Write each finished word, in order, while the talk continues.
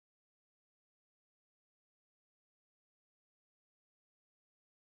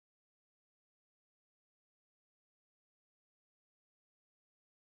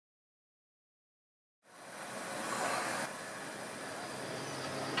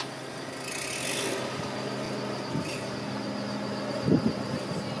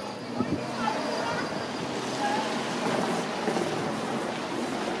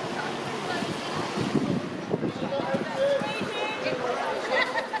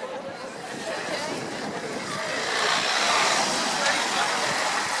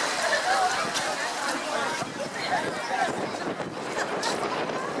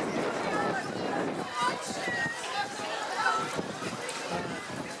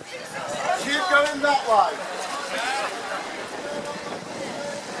going that way.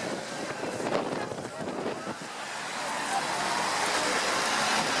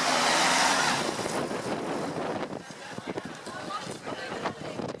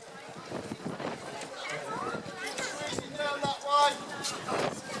 Squeezing down that way.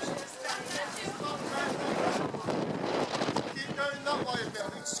 Keep going that way a bit. I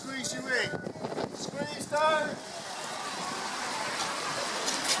think squeeze you in. Squeeze down.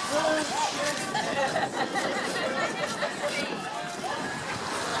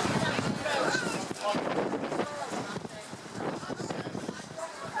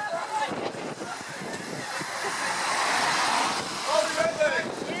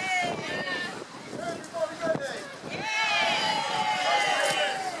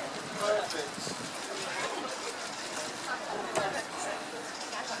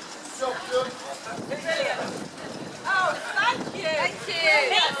 Oh, thank you. Thank you.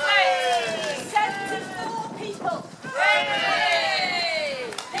 74 people.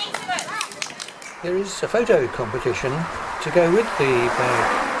 There is a photo competition to go with the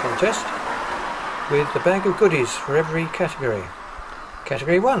bag contest, with a bag of goodies for every category.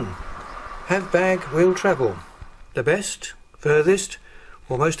 Category 1. Have bag will travel. The best, furthest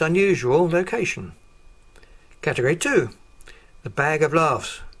or most unusual location. Category 2. The bag of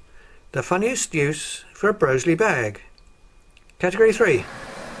laughs. The funniest use for a Broseley bag. Category 3.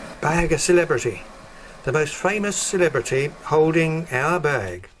 Bag a celebrity. The most famous celebrity holding our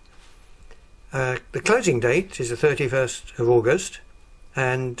bag. The closing date is the 31st of August,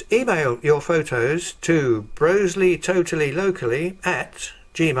 and email your photos to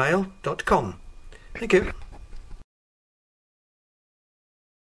broseleytotallylocally@gmail.com. Thank you.